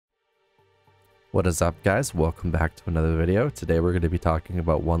What is up, guys? Welcome back to another video. Today we're going to be talking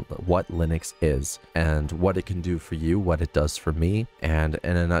about what Linux is and what it can do for you, what it does for me, and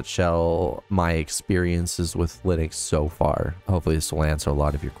in a nutshell, my experiences with Linux so far. Hopefully this will answer a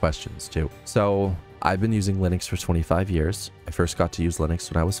lot of your questions too. So I've been using Linux for 25 years. I first got to use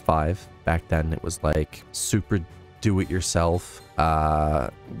Linux when I was 5. Back then it was like super do-it-yourself.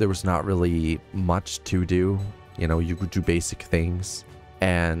 There was not really much to do. You know, you could do basic things,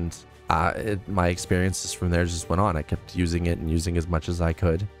 and my experiences from there just went on. I kept using it and using as much as I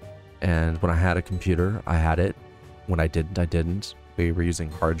could. And when I had a computer, I had it. When I didn't, I didn't. We were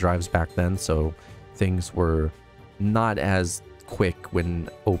using hard drives back then, so things were not as quick when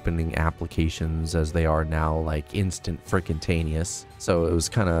opening applications as they are now, like instant frickintaneous. So it was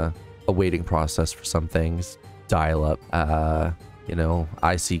kind of a waiting process for some things. Dial-up, you know,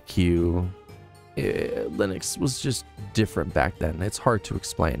 ICQ. Linux was just different back then. It's hard to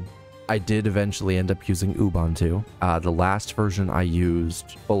explain. I did eventually end up using Ubuntu. The last version I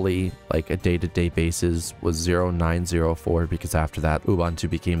used fully, like a day-to-day basis, was 0904, because after that, Ubuntu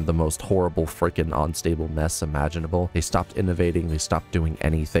became the most horrible freaking unstable mess imaginable. They stopped innovating, they stopped doing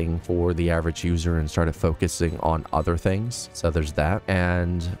anything for the average user and started focusing on other things. So there's that.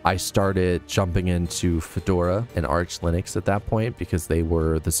 And I started jumping into Fedora and Arch Linux at that point because they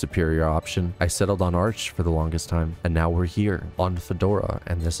were the superior option. I settled on Arch for the longest time, and now we're here on Fedora,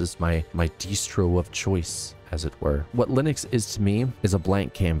 and this is my distro of choice, as it were. What Linux is to me is a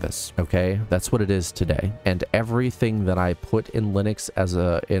blank canvas, okay? That's what it is today. And everything that I put in Linux as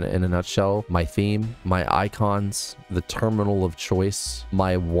in a nutshell, my theme, my icons, the terminal of choice,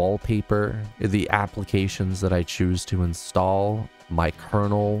 my wallpaper, the applications that I choose to install, my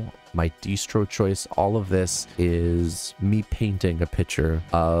kernel, my distro choice, all of this is me painting a picture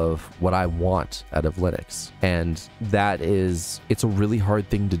of what I want out of Linux. And that is, it's a really hard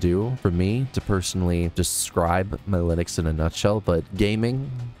thing to do for me to personally describe my Linux in a nutshell, but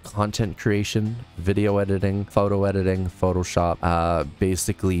gaming, content creation, video editing, photo editing, Photoshop,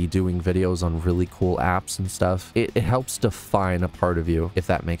 basically doing videos on really cool apps and stuff, it helps define a part of you, if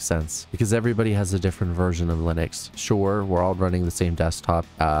that makes sense, because everybody has a different version of Linux. Sure, we're all running the same desktop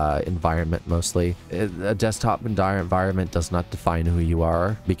environment mostly. A desktop environment does not define who you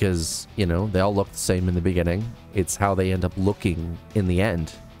are, because, you know, they all look the same in the beginning. It's how they end up looking in the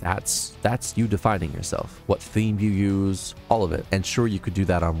end. That's you defining yourself. What theme you use, all of it. And sure, you could do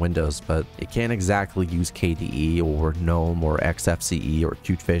that on Windows, but you can't exactly use KDE or Gnome or XFCE or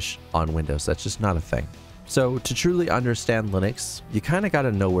Cutefish on Windows. That's just not a thing. So to truly understand Linux, you kind of got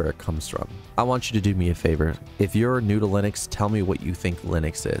to know where it comes from. I want you to do me a favor. If you're new to Linux, tell me what you think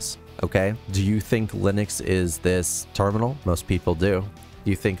Linux is, okay? Do you think Linux is this terminal? Most people do. Do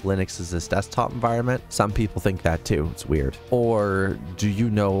you think Linux is this desktop environment? Some people think that too. It's weird. Or do you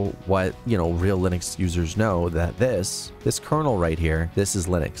know what, you know, real Linux users know, that this kernel right here, this is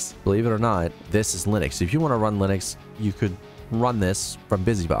Linux. Believe it or not, this is Linux. If you want to run Linux, you could run this from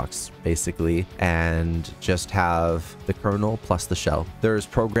BusyBox basically and just have the kernel plus the shell. There's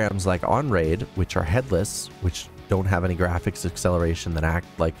programs like OnRaid, which are headless, which don't have any graphics acceleration, that act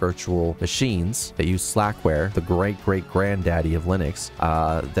like virtual machines, that use Slackware, the great granddaddy of Linux,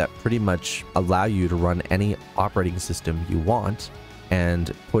 that pretty much allow you to run any operating system you want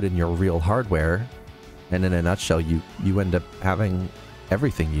and put in your real hardware, and in a nutshell, you end up having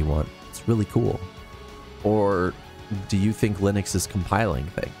everything you want. It's really cool. Or do you think Linux is compiling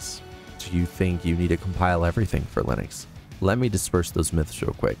things? Do you think you need to compile everything for Linux? Let me disperse those myths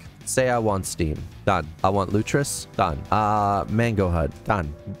real quick. Say I want Steam, done. I want Lutris, done. Mango HUD,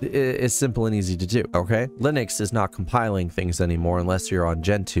 done. It's simple and easy to do, okay? Linux is not compiling things anymore unless you're on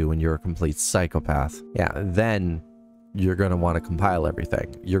Gen 2 and you're a complete psychopath. Yeah, then you're going to want to compile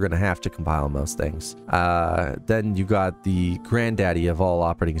everything. You're going to have to compile most things. Then you got the granddaddy of all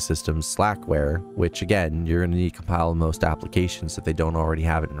operating systems, Slackware, which again, you're going to need to compile most applications if they don't already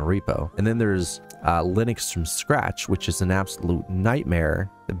have it in a repo. And then there's Linux from scratch, which is an absolute nightmare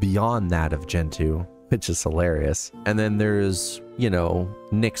beyond that of Gen 2, which is hilarious. And then there's, you know,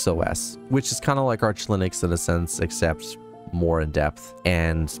 NixOS, which is kind of like Arch Linux in a sense, except more in depth,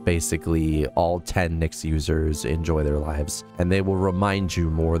 and basically all 10 Nix users enjoy their lives, and they will remind you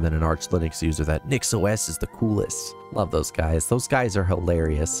more than an Arch Linux user that NixOS is the coolest. Love those guys. Those guys are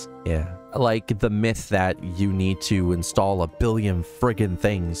hilarious. Yeah. Like the myth that you need to install a billion friggin'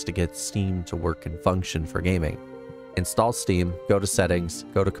 things to get Steam to work and function for gaming. Install Steam, go to settings,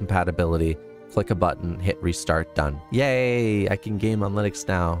 go to compatibility, click a button, hit restart, done. Yay, I can game on Linux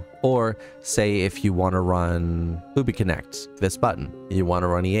now. Or say if you want to run UbiConnect, this button. You want to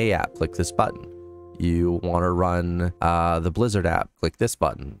run EA app, click this button. You want to run the Blizzard app, click this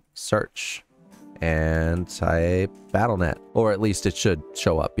button. Search. and type BattleNet, or at least it should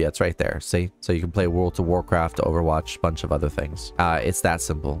show up. Yeah, it's right there. See? So you can play World of Warcraft, Overwatch, a bunch of other things. It's that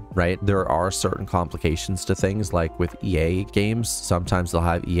simple, right? There are certain complications to things, like with EA games. Sometimes they'll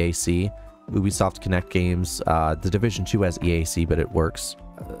have EAC. Ubisoft Connect games, the Division 2 has EAC, but it works.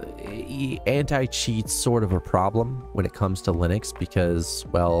 Anti-cheat's sort of a problem when it comes to Linux because,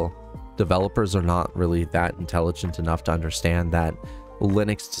 well, developers are not really that intelligent enough to understand that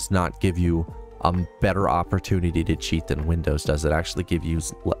Linux does not give you a better opportunity to cheat than Windows does. It actually gives you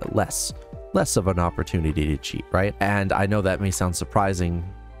less of an opportunity to cheat, right? And I know that may sound surprising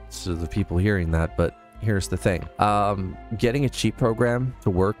to the people hearing that, but here's the thing. Getting a cheat program to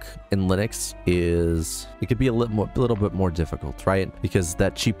work in Linux it could be a little bit more difficult, right? Because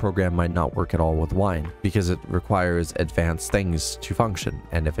that cheat program might not work at all with Wine because it requires advanced things to function.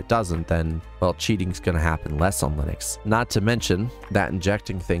 And if it doesn't, then, well, cheating's going to happen less on Linux. Not to mention that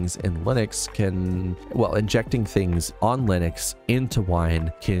injecting things in Linux injecting things on Linux into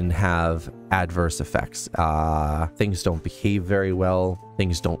Wine can have adverse effects. Things don't behave very well.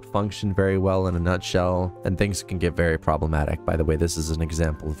 Things don't function very well in a nutshell, and things can get very problematic. By the way, this is an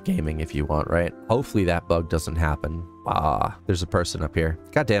example of gaming if you want, right? Hopefully that bug doesn't happen. There's a person up here.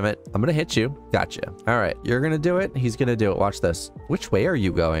 God damn it. I'm gonna hit you. Gotcha. All right, you're gonna do it. He's gonna do it. Watch this. Which way are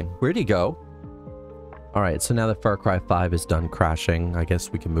you going? Where'd he go? All right, so now that Far Cry 5 is done crashing, I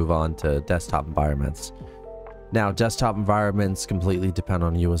guess we can move on to desktop environments. Now, desktop environments completely depend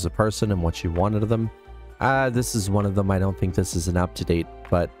on you as a person and what you want out of them. This is one of them. I don't think this is an up-to-date,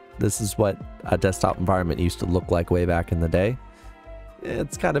 but this is what a desktop environment used to look like way back in the day.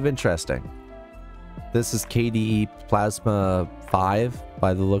 It's kind of interesting. This is KDE Plasma 5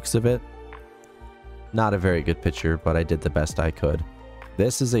 by the looks of it. Not a very good picture, but I did the best I could.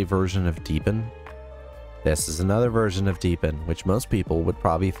 This is a version of Deepin. This is another version of Deepin, which most people would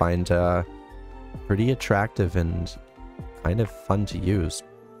probably find pretty attractive and kind of fun to use.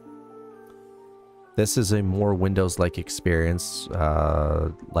 This is a more Windows-like experience,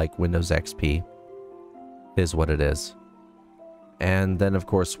 like Windows XP is what it is. And then, of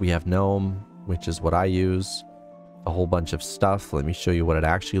course, we have Gnome, which is what I use. A whole bunch of stuff. Let me show you what it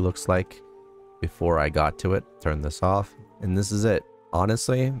actually looks like before I got to it. Turn this off. And this is it.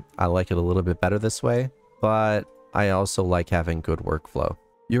 Honestly, I like it a little bit better this way, but I also like having good workflow.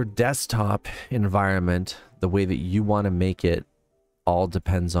 Your desktop environment, the way that you want to make it, all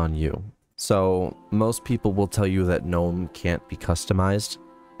depends on you. So most people will tell you that Gnome can't be customized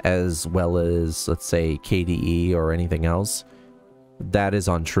as well as, let's say, KDE or anything else. That is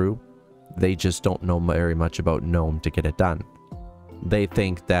untrue. They just don't know very much about Gnome to get it done. They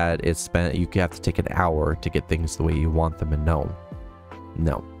think that you have to take an hour to get things the way you want them in Gnome.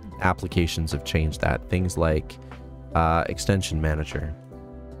 No, applications have changed that. Things like Extension Manager,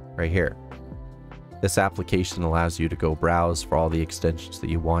 right here. This application allows you to go browse for all the extensions that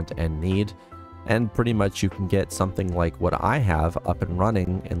you want and need, and pretty much you can get something like what I have up and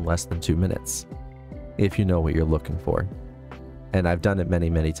running in less than 2 minutes, if you know what you're looking for. And I've done it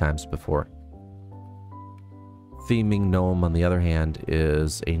many, many times before. Theming Gnome, on the other hand,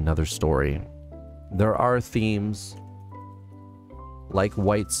 is another story. There are themes like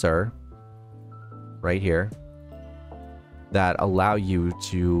White Sir, right here, that allow you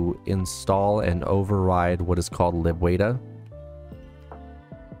to install and override what is called libweta.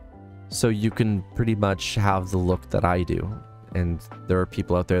 So you can pretty much have the look that I do. And there are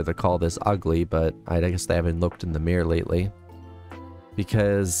people out there that call this ugly, but I guess they haven't looked in the mirror lately.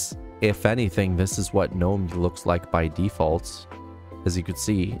 Because, if anything, this is what Gnome looks like by default. As you can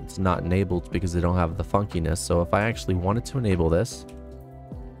see, it's not enabled because they don't have the funkiness. So if I actually wanted to enable this,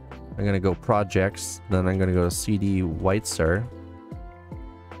 I'm going to go projects, then I'm going to go to CD Whitesir,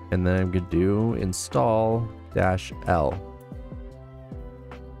 and then I'm going to do install -L.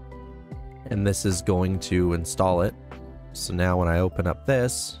 And this is going to install it. So now when I open up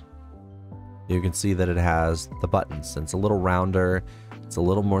this, you can see that it has the buttons. It's a little rounder, it's a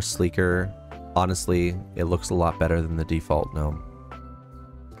little more sleeker. Honestly, it looks a lot better than the default Gnome.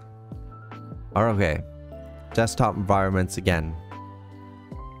 Okay, desktop environments again.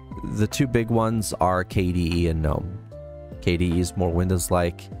 The two big ones are KDE and Gnome. KDE is more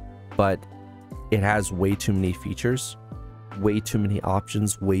Windows-like, but it has way too many features, way too many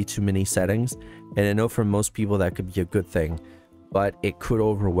options, way too many settings. And I know for most people that could be a good thing, but it could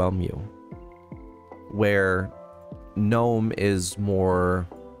overwhelm you. Where Gnome is more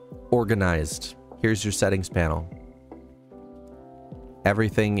organized. Here's your settings panel.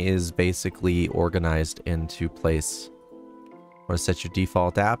 Everything is basically organized into place. Want to set your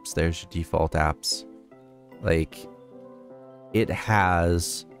default apps? There's your default apps. Like, it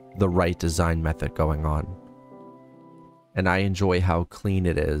has the right design method going on. And I enjoy how clean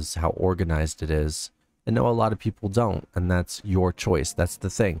it is, how organized it is. I know a lot of people don't, and that's your choice. That's the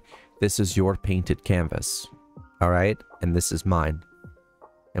thing. This is your painted canvas, all right? And this is mine.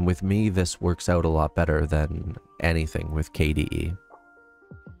 And with me, this works out a lot better than anything with KDE.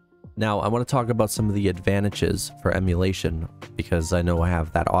 Now, I want to talk about some of the advantages for emulation, because I know I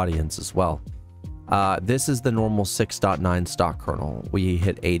have that audience as well. This is the normal 6.9 stock kernel. We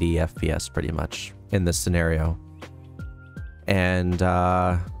hit 80 FPS pretty much in this scenario. And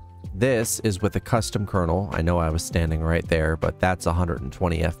this is with a custom kernel. I know I was standing right there, but that's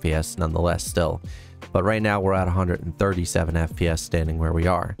 120 FPS nonetheless still. But right now we're at 137 FPS standing where we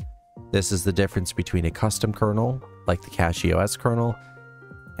are. This is the difference between a custom kernel, like the CachyOS kernel,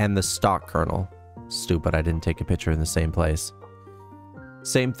 and the stock kernel. Stupid, I didn't take a picture in the same place.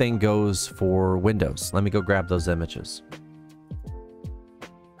 Same thing goes for Windows. Let me go grab those images.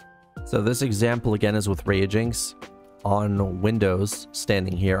 So this example again is with Ragings. On Windows,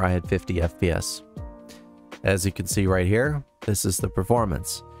 standing here, I had 50 FPS. As you can see right here, this is the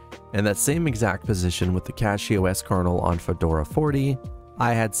performance. In that same exact position with the CachyOS kernel on Fedora 40,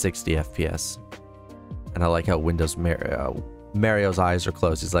 I had 60 FPS. And I like how Windows Mario's eyes are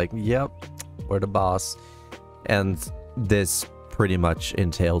closed. He's like, yep, we're the boss. And this pretty much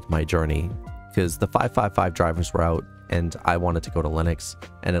entailed my journey, because the 555 drivers were out and I wanted to go to Linux,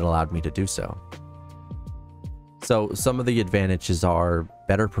 and it allowed me to do so. So some of the advantages are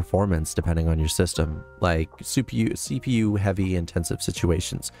better performance depending on your system, like CPU heavy intensive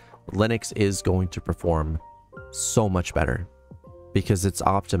situations. Linux is going to perform so much better because it's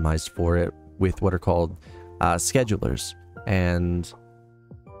optimized for it with what are called schedulers. And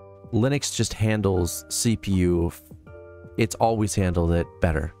Linux just handles CPU. It's always handled it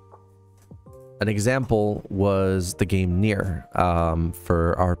better. An example was the game Nier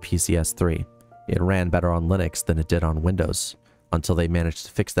for our PCS3. It ran better on Linux than it did on Windows until they managed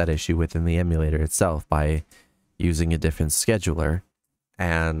to fix that issue within the emulator itself by using a different scheduler.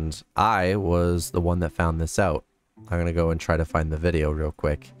 And I was the one that found this out. I'm going to go and try to find the video real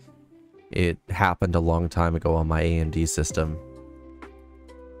quick. It happened a long time ago on my AMD system.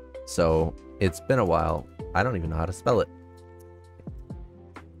 So it's been a while. I don't even know how to spell it.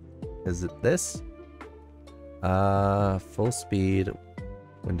 Is it this? Full speed,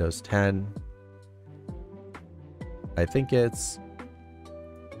 Windows 10. I think it's...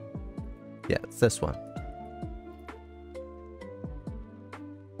 yeah, it's this one.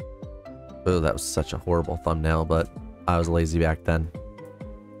 Oh, that was such a horrible thumbnail, but I was lazy back then.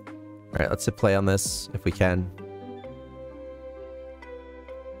 Alright, let's hit play on this, if we can.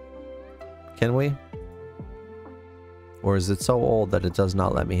 Can we? Or is it so old that it does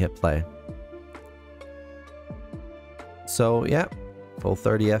not let me hit play? So, yeah, full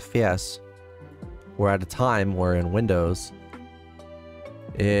 30 FPS. We're at a time where in Windows,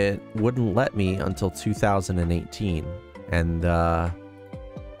 it wouldn't let me until 2018. And,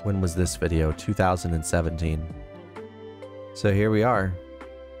 when was this video? 2017. So here we are.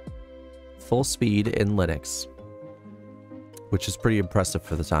 Full speed in Linux. Which is pretty impressive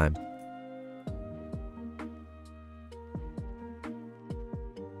for the time.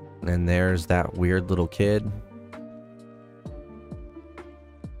 And there's that weird little kid.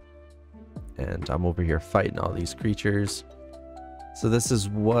 And I'm over here fighting all these creatures. So this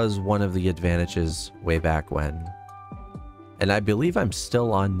was one of the advantages way back when. And I believe I'm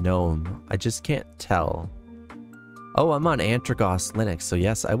still on Gnome. I just can't tell. Oh, I'm on Antragos Linux. So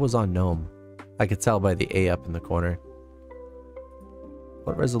yes, I was on Gnome. I could tell by the A up in the corner.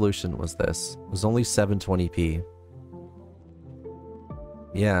 What resolution was this? It was only 720p.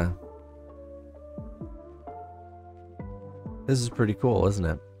 Yeah. This is pretty cool, isn't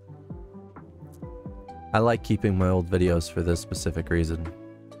it? I like keeping my old videos for this specific reason.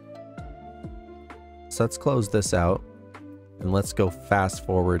 So let's close this out. And let's go fast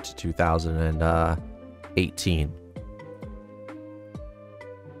forward to 2018.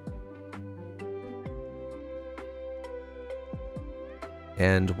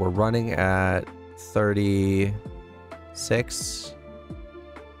 And we're running at 36.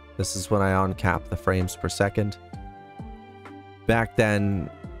 This is when I uncap the frames per second. Back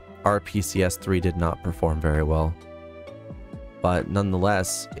then, our PCS3 did not perform very well. But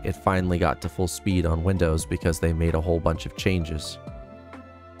nonetheless, it finally got to full speed on Windows because they made a whole bunch of changes.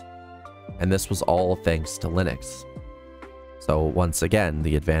 And this was all thanks to Linux. So once again,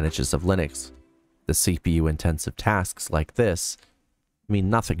 the advantages of Linux. The CPU intensive tasks like this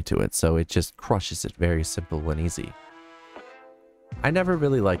mean nothing to it, so it just crushes it very simple and easy. I never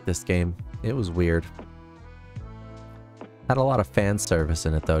really liked this game. It was weird. Had a lot of fan service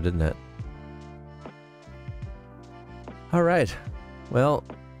in it though, didn't it? All right. Well,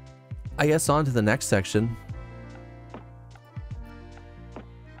 I guess on to the next section,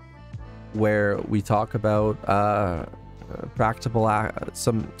 where we talk about practical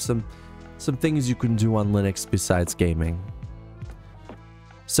some things you can do on Linux besides gaming.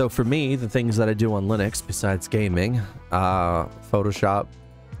 So for me, the things that I do on Linux besides gaming, Photoshop,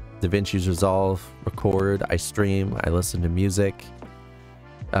 DaVinci's Resolve, record, I stream, I listen to music.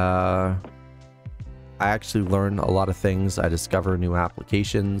 I actually learn a lot of things. I discover new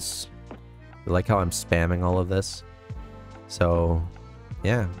applications. I like how I'm spamming all of this. So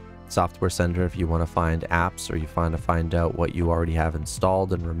yeah, Software Center if you want to find apps or you want to find out what you already have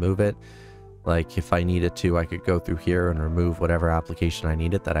installed and remove it. Like if I needed to, I could go through here and remove whatever application I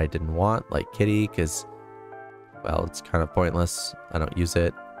needed that I didn't want, like Kitty, because, well, it's kind of pointless. I don't use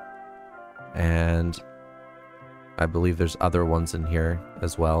it. And I believe there's other ones in here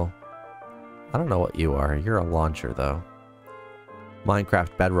as well. I don't know what you are. You're a launcher, though.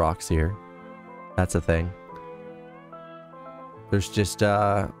 Minecraft Bedrock's here. That's a thing. There's just,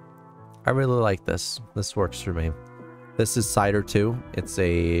 I really like this. This works for me. This is Cider 2. It's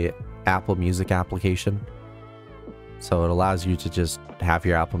a Apple Music application. So it allows you to just have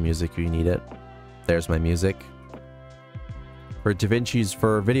your Apple Music if you need it. There's my music. For DaVinci's,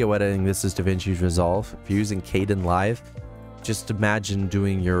 for video editing, this is DaVinci's Resolve. If you're using Kden Live, just imagine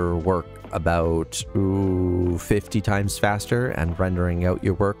doing your work about 50 times faster and rendering out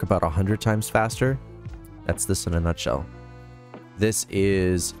your work about 100 times faster. That's this in a nutshell. This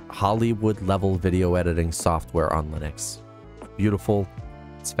is Hollywood level video editing software on Linux. Beautiful,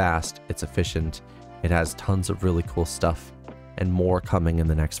 it's fast, it's efficient, it has tons of really cool stuff, and more coming in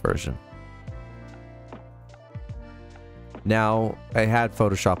the next version. Now, I had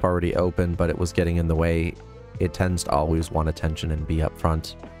Photoshop already open, but it was getting in the way. It tends to always want attention and be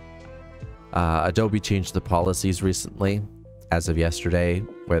upfront. Adobe changed the policies recently, as of yesterday,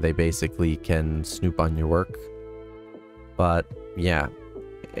 where they basically can snoop on your work. But yeah,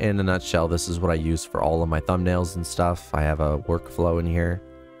 in a nutshell, this is what I use for all of my thumbnails and stuff. I have a workflow in here.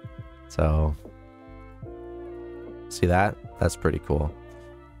 So, see that? That's pretty cool.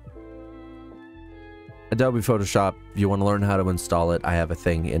 Adobe Photoshop, if you want to learn how to install it, I have a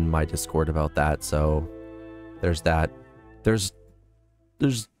thing in my Discord about that. So, there's that. There's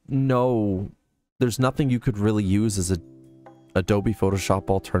nothing you could really use as a Adobe Photoshop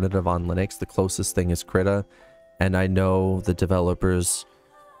alternative on Linux. The closest thing is Krita, and I know the developers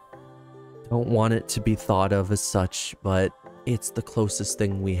don't want it to be thought of as such, but it's the closest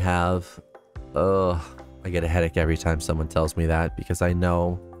thing we have. Ugh, I get a headache every time someone tells me that, because I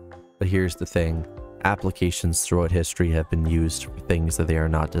know, but here's the thing. Applications throughout history have been used for things that they are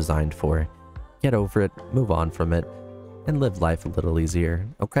not designed for. Get over it, move on from it, and live life a little easier,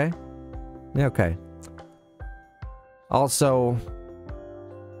 okay? Yeah, okay. Also,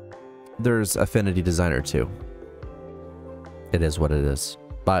 there's Affinity Designer 2. It is what it is.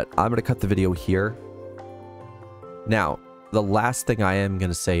 But I'm going to cut the video here. Now, the last thing I am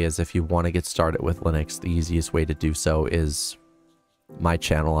going to say is if you want to get started with Linux, the easiest way to do so is my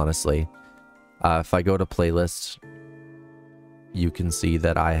channel, honestly. If I go to playlists, you can see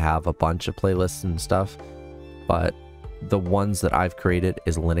that I have a bunch of playlists and stuff, but the ones that I've created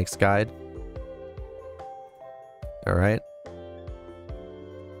is Linux Guide. All right.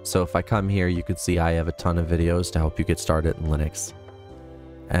 So if I come here, you can see I have a ton of videos to help you get started in Linux.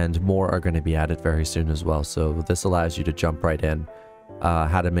 And more are going to be added very soon as well. So this allows you to jump right in.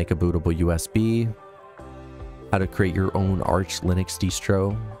 How to make a bootable USB. How to create your own Arch Linux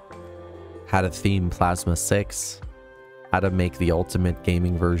distro. How to theme Plasma 6. How to make the ultimate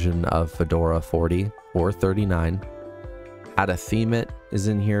gaming version of Fedora 40 or 39. How to theme it is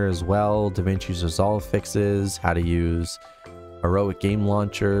in here as well. DaVinci's Resolve fixes. How to use Heroic Game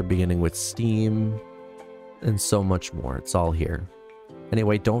Launcher beginning with Steam. And so much more. It's all here.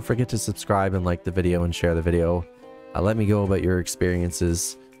 Anyway, don't forget to subscribe and like the video and share the video. Let me go about your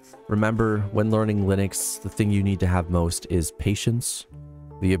experiences. Remember, when learning Linux, the thing you need to have most is patience,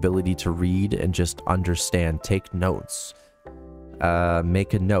 the ability to read and just understand, take notes.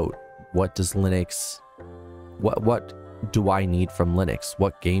 Make a note. What does Linux... What do I need from Linux?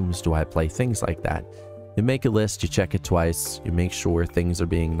 What games do I play? Things like that. You make a list, you check it twice, you make sure things are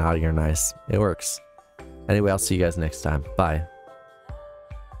being naughty or nice. It works. Anyway, I'll see you guys next time. Bye.